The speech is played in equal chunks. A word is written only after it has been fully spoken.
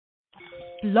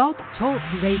Blog Talk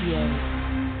Radio.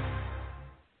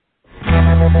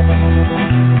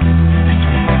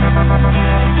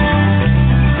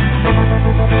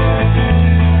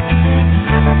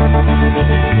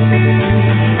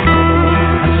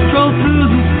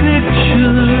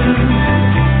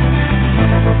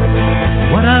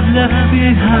 What I've left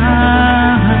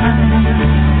behind,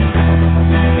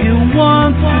 you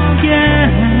once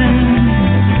again.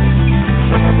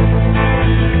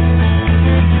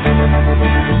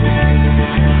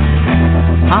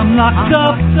 I'm locked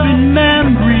up in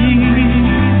memories,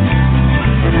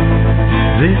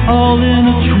 they all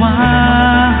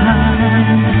intertwine.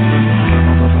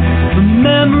 The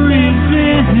memories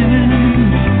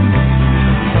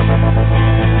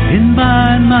in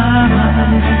my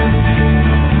mind.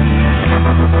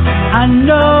 I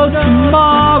know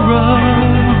tomorrow,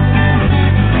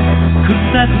 'cause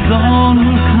that dawn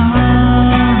will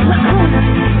come.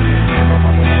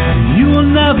 You will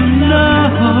never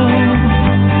know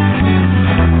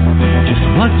just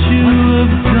what you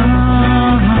have done.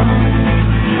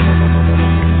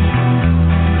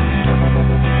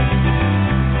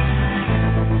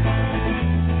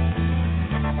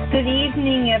 Good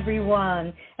evening,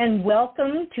 everyone, and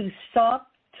welcome to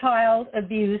Stop Child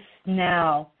Abuse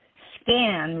Now,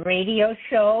 SCAN radio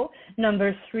show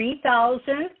number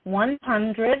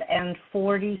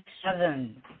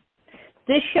 3147.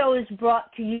 This show is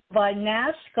brought to you by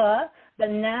NASCA, the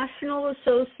National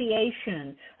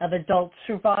Association of Adult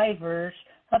Survivors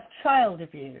of Child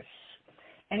Abuse.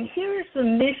 And here's the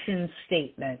mission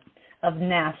statement of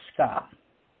NASCA.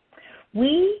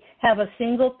 We have a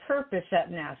single purpose at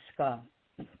NASCA: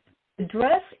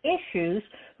 address issues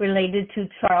related to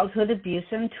childhood abuse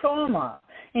and trauma,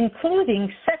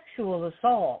 including sexual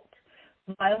assault,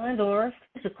 violent or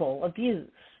physical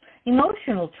abuse,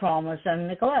 emotional traumas, and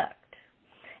neglect.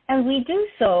 And we do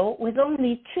so with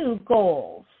only two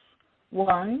goals.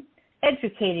 One,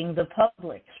 educating the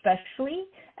public, especially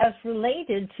as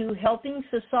related to helping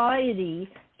society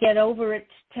get over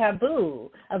its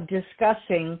taboo of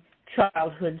discussing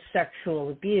childhood sexual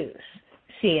abuse,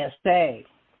 CSA.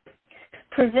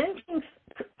 Presenting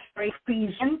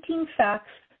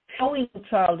facts showing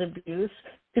child abuse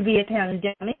to be a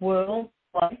pandemic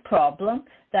worldwide problem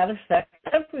that affects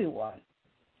everyone.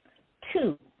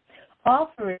 Two,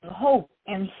 offering hope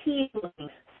and healing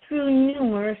through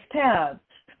numerous paths,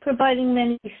 providing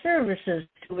many services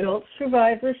to adult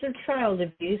survivors of child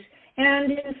abuse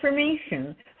and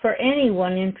information for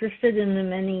anyone interested in the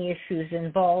many issues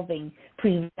involving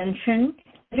prevention,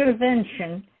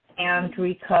 intervention, and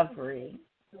recovery.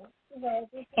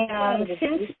 And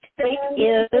since today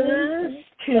is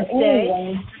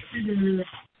Tuesday,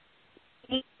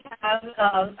 we have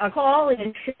a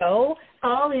call-in show,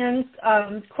 call-in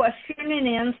question and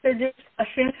answer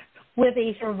discussion with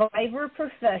a survivor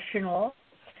professional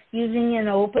using an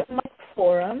open mic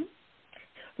forum.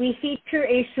 We feature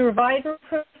a survivor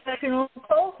professional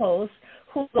co-host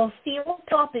who will field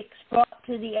topics brought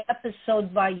to the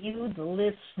episode by you, the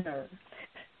listener.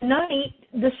 Tonight,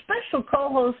 the special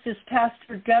co-host is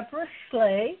Pastor Deborah,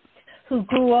 who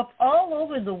grew up all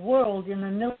over the world in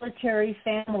a military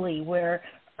family where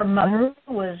her mother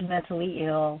was mentally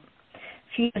ill.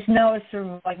 She is now a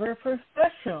survivor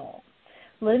professional.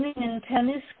 Living in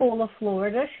Pensacola,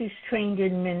 Florida, she's trained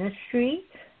in ministry,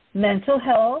 mental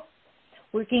health,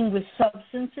 working with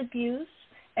substance abuse,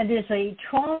 and is a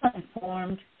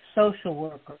trauma-informed social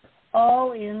worker,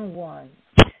 all in one.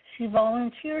 She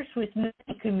volunteers with many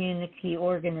community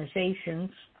organizations.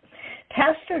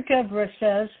 Pastor Deborah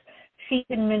says she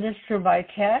can minister by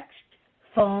text,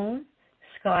 phone,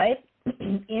 Skype,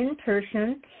 in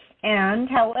person, and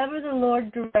however the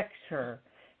Lord directs her,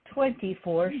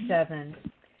 24/7.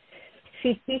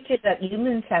 She teaches that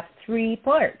humans have three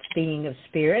parts: being of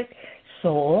spirit,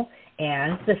 soul,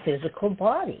 and the physical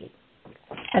body.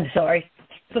 I'm sorry,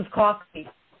 of coffee.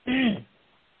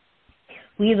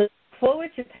 We look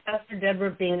forward to Pastor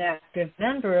Deborah being an active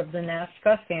member of the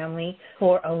NASCA family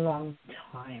for a long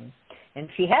time. And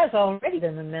she has already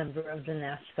been a member of the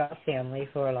NASCA family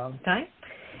for a long time.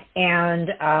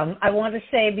 And I want to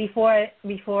say before I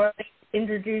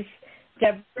introduce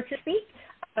Deborah to speak,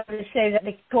 I want to say that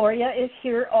Victoria is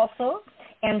here also,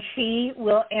 and she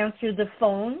will answer the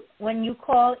phone when you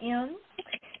call in.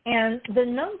 And the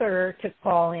number to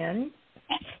call in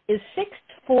is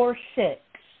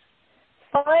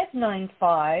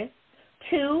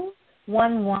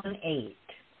 646-595-2118.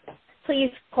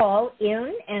 Please call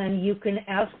in, and you can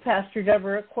ask Pastor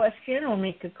Deborah a question or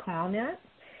make a comment.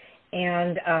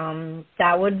 And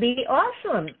that would be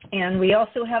awesome. And we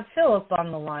also have Philip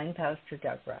on the line, Pastor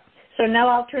Deborah. So now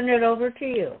I'll turn it over to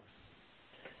you.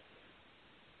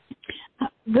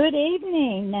 Good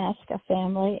evening, NASCA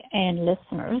family and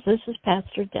listeners. This is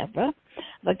Pastor Deborah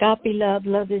of Agape Love.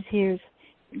 Love is Here's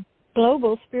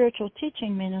Global Spiritual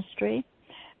Teaching Ministry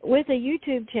with a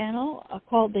YouTube channel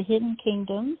called The Hidden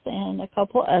Kingdoms and a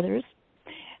couple others.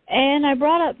 And I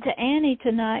brought up to Annie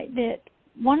tonight that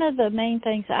one of the main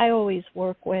things I always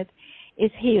work with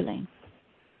is healing.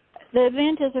 The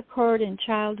event has occurred in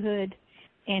childhood,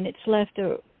 and it's left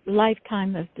a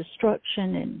lifetime of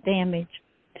destruction and damage.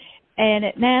 And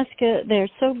at NASCA, they're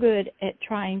so good at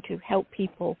trying to help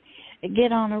people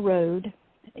get on a road,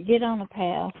 get on a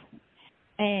path,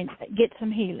 and get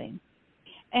some healing.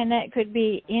 And that could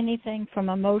be anything from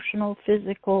emotional,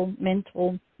 physical,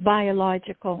 mental,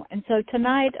 biological. And so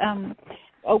tonight I'm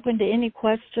open to any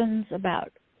questions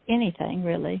about anything,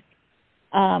 really.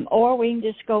 Or we can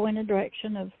just go in a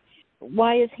direction of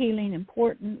why is healing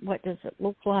important? What does it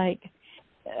look like?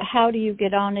 How do you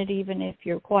get on it even if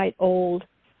you're quite old?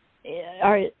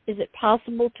 Is it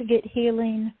possible to get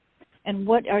healing? And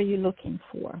what are you looking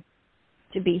for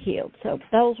to be healed? So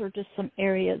those are just some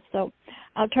areas. So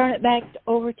I'll turn it back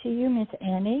over to you, Miss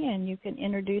Annie, and you can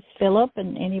introduce Philip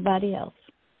and anybody else.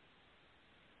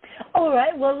 All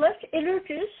right. Well, let's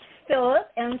introduce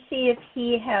Philip and see if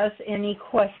he has any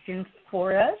questions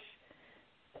for us.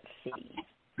 Let's see.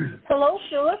 Hello,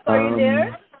 Philip. Are you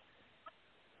there?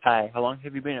 Hi. How long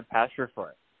have you been a pastor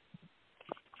for?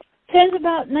 Since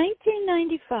about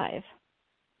 1995.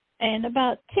 And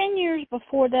about 10 years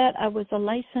before that, I was a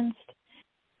licensed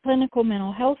clinical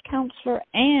mental health counselor,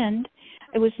 and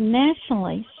I was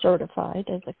nationally certified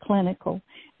as a clinical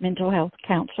mental health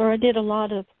counselor. I did a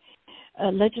lot of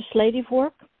legislative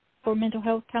work for mental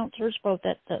health counselors, both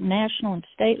at the national and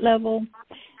state level.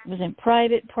 I was in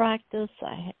private practice.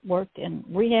 I worked in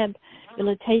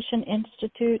rehabilitation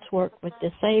institutes, worked with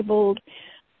disabled,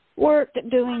 worked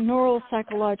doing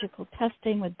neuropsychological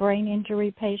testing with brain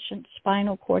injury patients,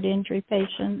 spinal cord injury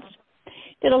patients.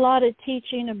 Did a lot of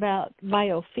teaching about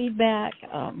biofeedback.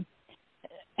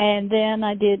 And then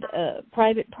I did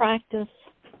private practice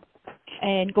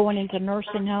and going into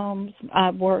nursing homes. I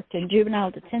worked in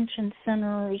juvenile detention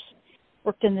centers,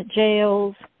 worked in the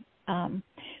jails.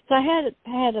 So I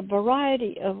had a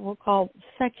variety of what we'll call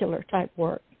secular type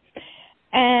work.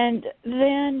 And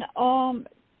then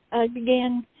I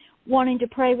began wanting to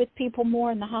pray with people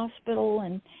more in the hospital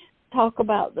and talk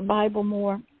about the Bible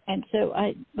more. And so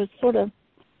I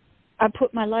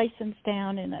put my license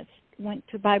down and I went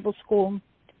to Bible school.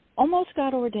 Almost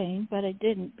got ordained, but I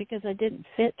didn't because I didn't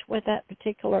fit with that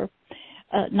particular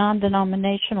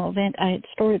non-denominational event. I had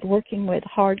started working with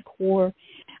hardcore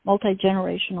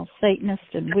multi-generational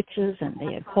Satanists and witches and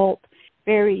the occult,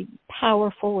 very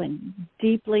powerful and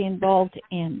deeply involved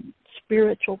in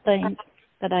spiritual things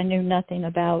that I knew nothing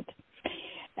about.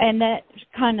 And that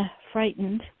kind of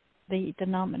frightened the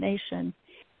denomination.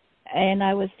 And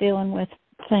I was dealing with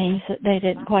things that they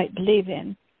didn't quite believe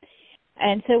in.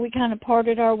 And so we kind of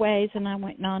parted our ways, and I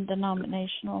went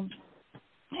non-denominational.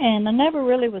 And I never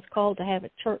really was called to have a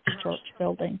church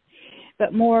building,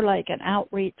 but more like an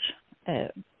outreach.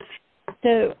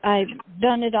 So I've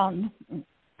done it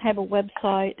have a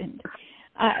website, and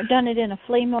I've done it in a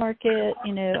flea market.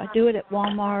 I do it at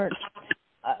Walmart.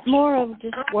 More of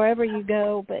just wherever you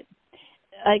go, but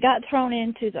I got thrown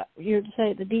into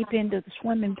the deep end of the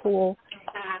swimming pool,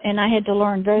 and I had to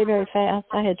learn very, very fast.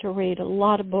 I had to read a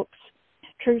lot of books,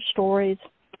 true stories.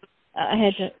 I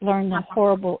had to learn the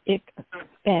horrible,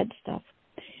 bad stuff,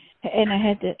 and I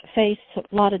had to face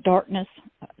a lot of darkness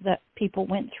that people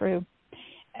went through,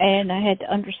 and I had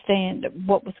to understand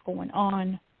what was going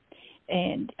on,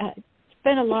 and I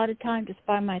spent a lot of time just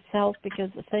by myself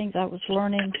because the things I was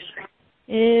learning,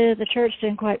 the church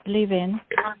didn't quite believe in,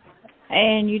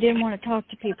 and you didn't want to talk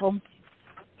to people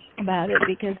about it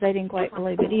because they didn't quite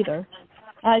believe it either.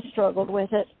 I struggled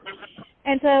with it.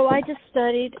 And so I just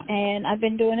studied, and I've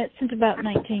been doing it since about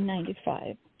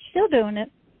 1995. Still doing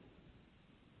it.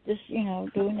 Just,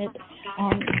 doing it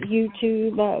on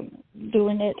YouTube,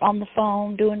 doing it on the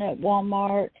phone, doing it at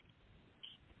Walmart,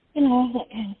 that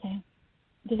kind of thing.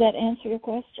 Does that answer your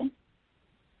question?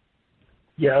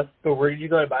 Yes. So where did you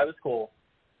go to Bible school?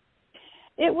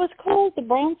 It was called the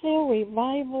Brownsville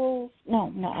Revivals.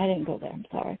 No, I didn't go there. I'm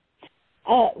sorry.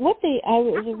 I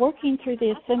was working through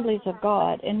the Assemblies of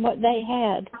God, and what they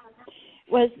had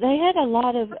a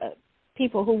lot of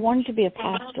people who wanted to be a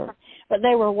pastor, but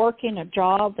they were working a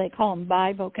job. They call them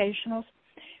bivocationals.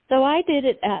 So I did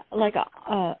it at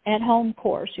at-home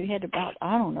course. You had about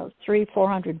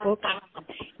 300-400 books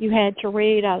you had to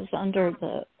read. I was under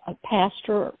a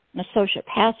pastor, an associate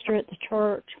pastor at the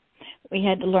church, We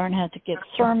had to learn how to give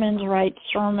sermons, write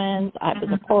sermons. I was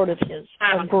a part of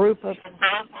a group of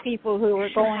people who were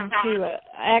going to an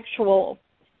actual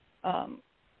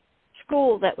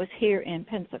school that was here in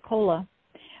Pensacola.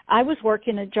 I was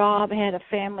working a job, had a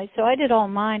family, so I did all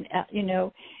mine.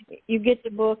 You get the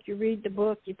book, you read the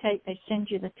book, they send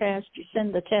you the test, you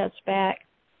send the test back.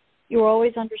 You were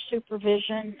always under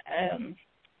supervision,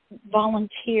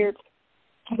 volunteered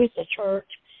with the church.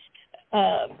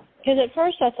 Because at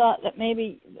first I thought that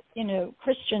maybe,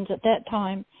 Christians at that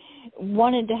time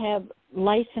wanted to have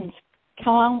licensed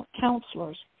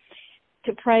counselors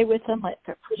to pray with them, like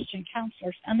they're Christian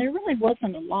counselors, and there really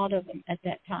wasn't a lot of them at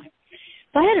that time.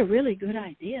 So I had a really good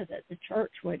idea that the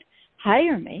church would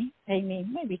hire me, pay me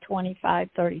maybe $25,000,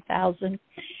 $30,000,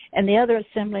 and the other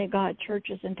Assembly of God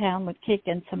churches in town would kick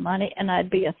in some money, and I'd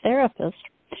be a therapist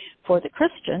for the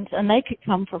Christians, and they could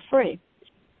come for free.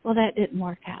 Well, that didn't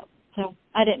work out. So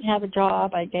I didn't have a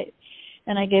job. I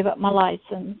gave up my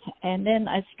license, and then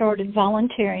I started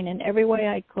volunteering in every way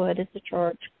I could at the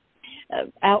church,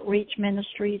 outreach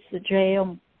ministries, the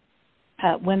jail,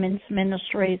 women's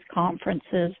ministries,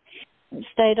 conferences.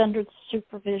 Stayed under the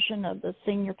supervision of the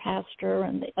senior pastor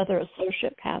and the other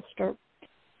associate pastor.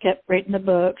 Kept reading the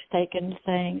books, taking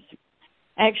things.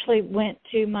 Actually went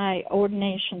to my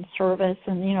ordination service,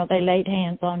 and they laid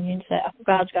hands on you and said,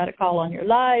 God's got a call on your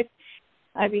life.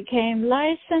 I became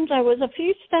licensed. I was a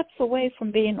few steps away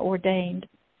from being ordained.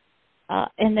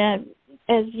 And then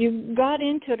as you got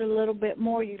into it a little bit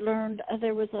more, you learned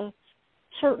there was a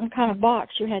certain kind of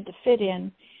box you had to fit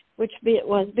in, which be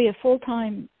a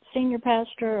full-time senior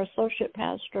pastor, associate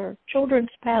pastor, children's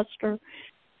pastor,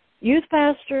 youth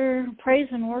pastor, praise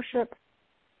and worship,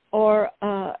 or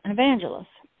an evangelist.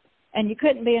 And you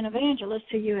couldn't be an evangelist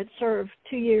till you had served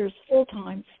 2 years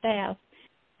full-time staff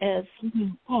as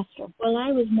pastor. Well,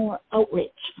 I was more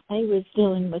outreach. I was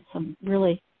dealing with some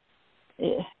really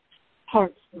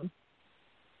hard stuff.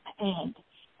 And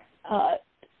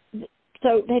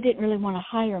so they didn't really want to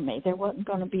hire me. There wasn't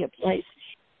going to be a place.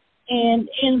 And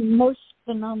in most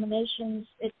denominations,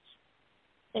 it's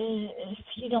if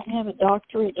you don't have a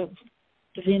doctorate of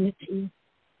divinity,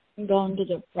 gone to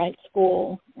the right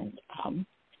school, and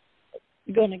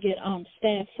you're going to get on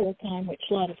staff full-time, which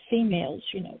a lot of females,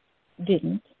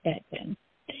 didn't back then.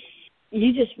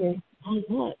 You just were on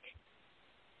luck.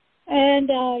 And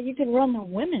you could run the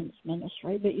women's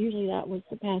ministry, but usually that was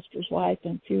the pastor's wife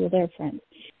and a few of their friends.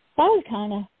 So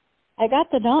I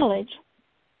got the knowledge,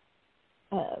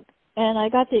 and I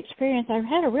got the experience. I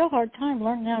had a real hard time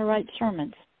learning how to write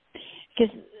sermons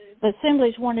because the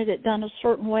assemblies wanted it done a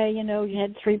certain way. You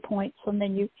had 3 points, and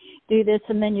then you do this,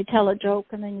 and then you tell a joke,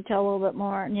 and then you tell a little bit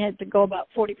more, and you had to go about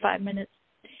 45 minutes.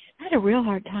 I had a real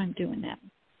hard time doing that.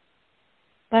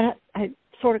 But I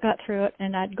sort of got through it,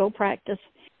 and I'd go practice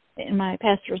in my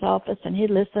pastor's office, and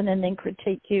he'd listen and then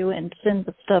critique you and send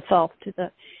the stuff off to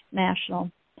the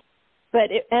national. But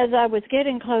as I was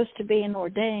getting close to being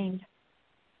ordained,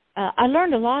 I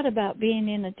learned a lot about being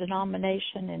in a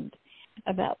denomination and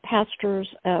about pastors,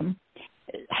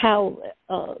 how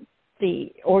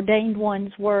the ordained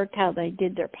ones worked, how they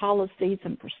did their policies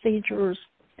and procedures,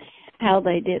 how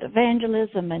they did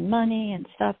evangelism and money and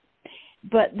stuff.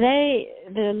 But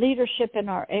the leadership in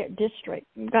our district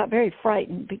got very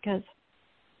frightened because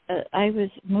I was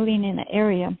moving in an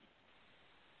area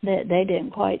that they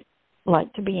didn't quite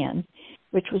like to be in,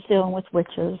 which was dealing with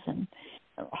witches and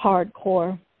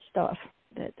hardcore stuff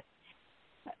that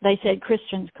they said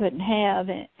Christians couldn't have,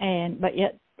 but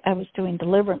yet I was doing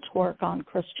deliverance work on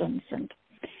Christians and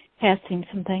casting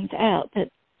some things out that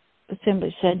the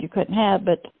assembly said you couldn't have,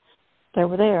 but they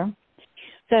were there.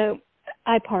 So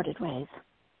I parted ways,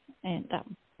 and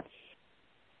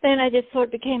then I just sort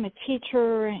of became a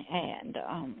teacher, and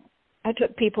I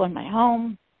took people in my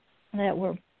home that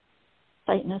were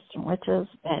Satanists and witches,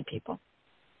 bad people.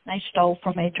 They stole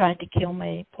from me, tried to kill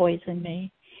me, poison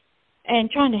me, and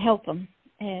trying to help them.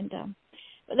 And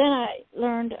but then I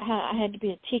learned how I had to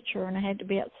be a teacher, and I had to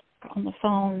be on the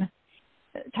phone,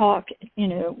 talk,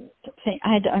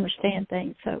 I had to understand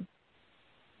things. So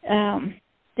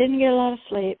didn't get a lot of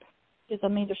sleep because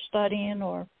I'm either studying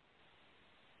or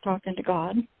talking to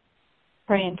God,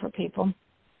 praying for people.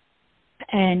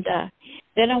 And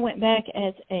then I went back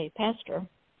as a pastor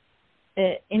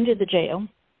into the jail,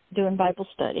 doing Bible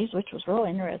studies, which was real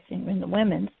interesting in the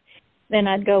women's. Then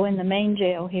I'd go in the main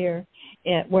jail here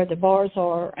where the bars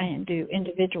are and do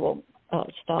individual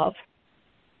stuff.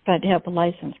 Tried to help a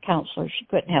licensed counselor. She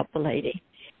couldn't help the lady.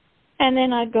 And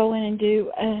then I'd go in and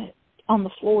do on the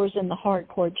floors in the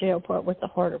hardcore jail part with the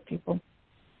harder people.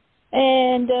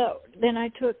 And then I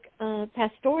took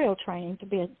pastoral training to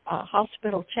be a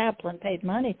hospital chaplain, paid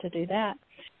money to do that,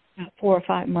 4 or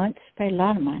 5 months, paid a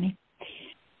lot of money.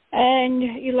 And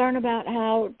you learn about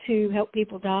how to help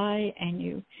people die, and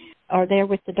you are there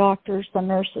with the doctors, the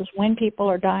nurses, when people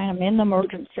are dying. I'm in the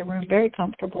emergency room, very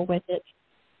comfortable with it,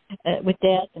 with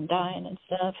death and dying and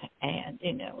stuff, and,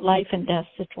 life and death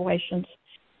situations.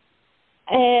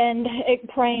 And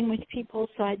praying with people,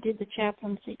 so I did the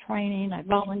chaplaincy training. I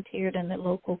volunteered in the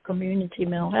local community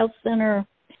mental health center,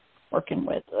 working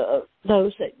with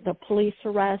those that the police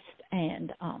arrest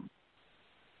and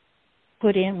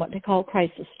put in what they call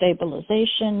crisis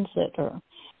stabilizations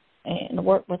and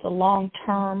work with the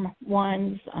long-term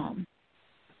ones.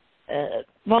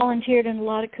 Volunteered in a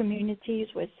lot of communities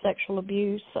with sexual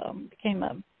abuse, became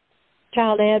a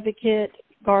child advocate,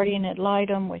 guardian ad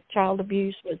litem with child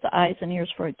abuse, was the eyes and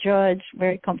ears for a judge,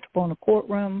 very comfortable in a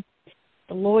courtroom,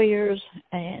 the lawyers,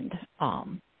 and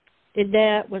did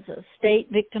that, was a state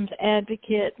victims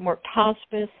advocate, worked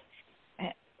hospice,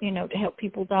 to help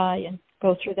people die and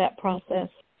go through that process.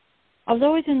 I was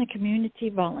always in the community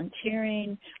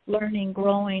volunteering, learning,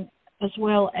 growing, as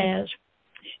well as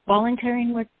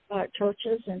volunteering with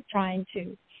churches and trying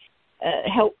to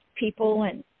help people.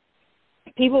 And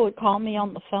people would call me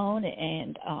on the phone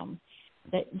and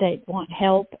they'd want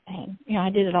help. And, I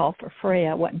did it all for free.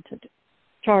 I wasn't to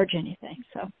charge anything.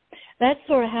 So that's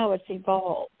sort of how it's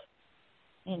evolved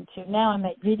into now I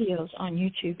make videos on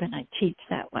YouTube and I teach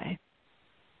that way.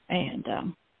 And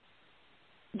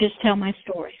just tell my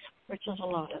stories, which is a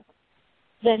lot of them.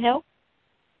 Does that help?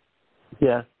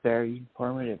 Yes, very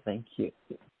informative. Thank you.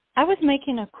 I was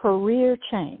making a career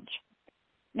change.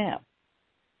 Now,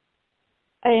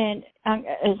 and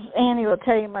as Annie will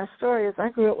tell you my story, is I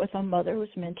grew up with a mother who was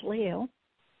mentally ill,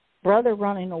 brother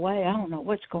running away. I don't know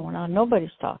what's going on. Nobody's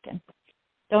talking.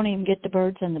 Don't even get the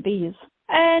birds and the bees.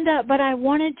 And but I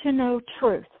wanted to know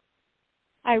truth.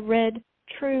 I read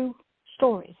true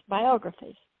stories,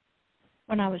 biographies,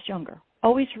 when I was younger,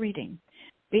 always reading,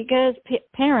 because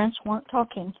parents weren't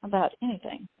talking about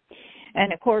anything.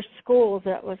 And, of course, schools,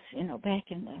 that was, back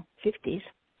in the 50s.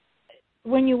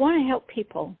 When you want to help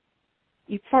people,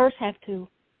 you first have to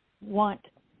want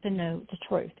to know the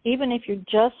truth, even if you're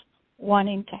just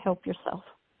wanting to help yourself.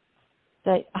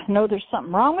 Say, I know there's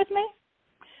something wrong with me.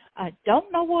 I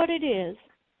don't know what it is,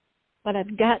 but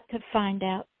I've got to find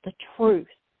out the truth.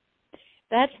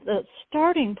 That's the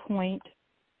starting point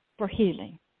for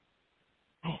healing.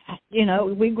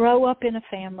 We grow up in a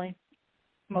family.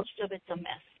 Most of it's a mess.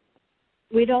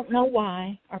 We don't know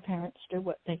why our parents do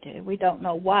what they do. We don't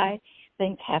know why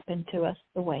things happen to us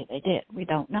the way they did. We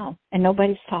don't know. And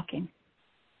nobody's talking.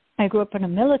 I grew up in a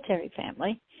military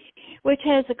family, which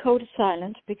has a code of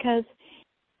silence because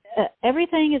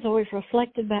everything is always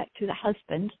reflected back to the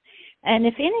husband. And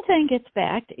if anything gets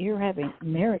back that you're having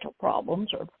marital problems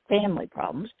or family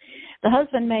problems, the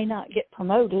husband may not get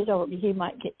promoted or he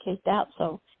might get kicked out,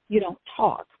 so you don't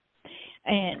talk.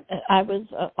 And I was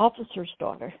an officer's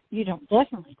daughter. You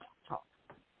definitely don't talk.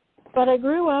 But I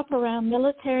grew up around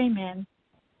military men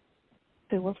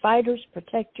who were fighters,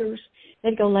 protectors.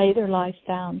 They'd go lay their lives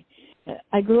down.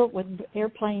 I grew up with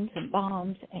airplanes and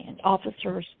bombs and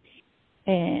officers,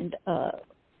 and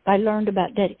I learned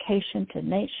about dedication to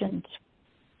nations,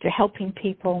 to helping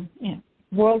people.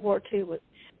 World War II,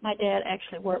 my dad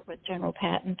actually worked with General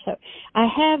Patton, so I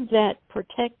have that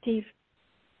protective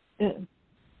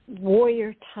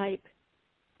warrior-type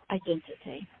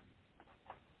identity,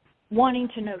 wanting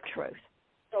to know truth.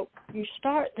 So you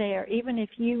start there, even if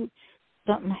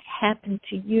something happened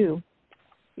to you,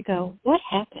 you go, what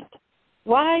happened?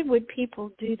 Why would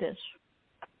people do this?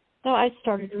 So I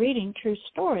started reading true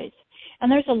stories.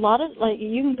 And there's a lot of,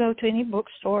 you can go to any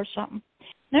bookstore or something.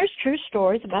 There's true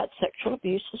stories about sexual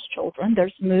abuse as children.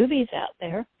 There's movies out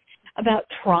there about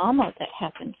trauma that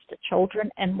happens to children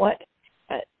and what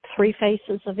Three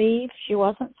Faces of Eve. She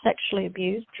wasn't sexually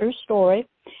abused. True story.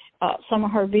 Some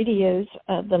of her videos,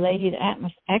 the lady that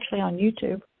was actually on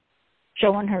YouTube,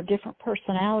 showing her different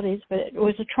personalities, but it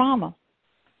was a trauma,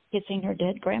 kissing her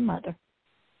dead grandmother.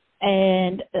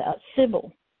 And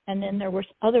Sybil. And then there were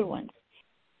other ones.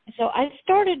 So I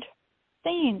started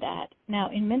seeing that. Now,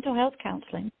 in mental health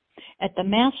counseling, at the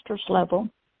master's level,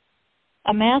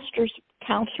 a master's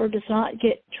counselor does not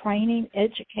get training,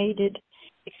 educated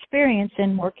experience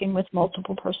in working with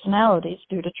multiple personalities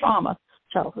due to trauma,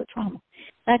 childhood trauma.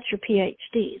 That's your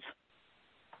PhDs.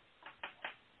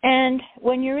 And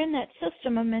when you're in that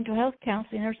system of mental health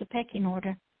counseling, there's a pecking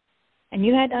order. And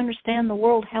you had to understand the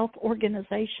World Health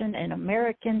Organization and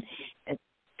American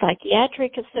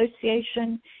Psychiatric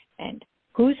Association and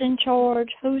who's in charge,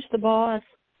 who's the boss.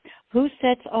 who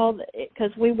sets all the,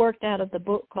 because we worked out of the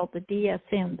book called the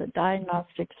DSM, the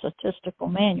Diagnostic Statistical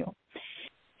Manual,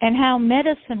 and how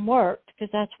medicine worked,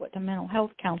 because that's what the mental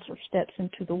health counselor steps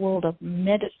into the world of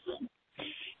medicine.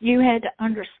 You had to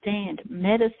understand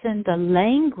medicine, the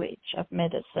language of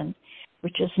medicine,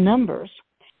 which is numbers.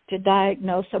 To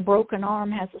diagnose a broken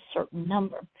arm has a certain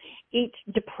number. Each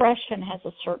depression has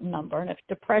a certain number, and if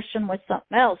depression was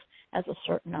something else, has a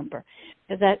certain number.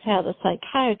 Because that's how the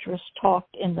psychiatrists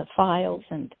talked in the files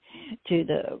and to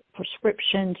the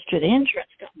prescriptions, to the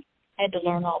insurance company. Had to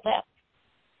learn all that.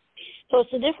 So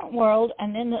it's a different world,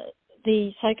 and then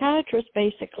the psychiatrists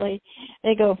basically,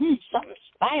 they go, something's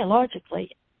biologically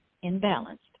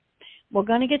imbalanced. We're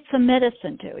going to get some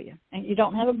medicine to you. And you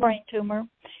don't have a brain tumor,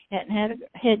 hadn't had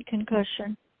a head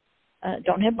concussion,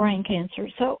 don't have brain cancer.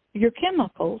 So your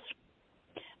chemicals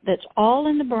that's all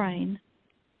in the brain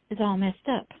is all messed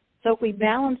up. So if we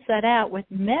balance that out with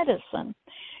medicine,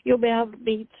 you'll be able to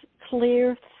be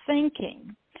clear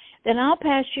thinking. Then I'll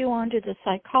pass you on to the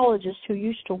psychologist who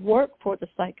used to work for the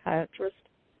psychiatrist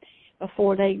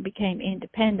before they became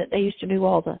independent. They used to do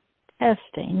all the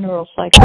testing, neuropsychology.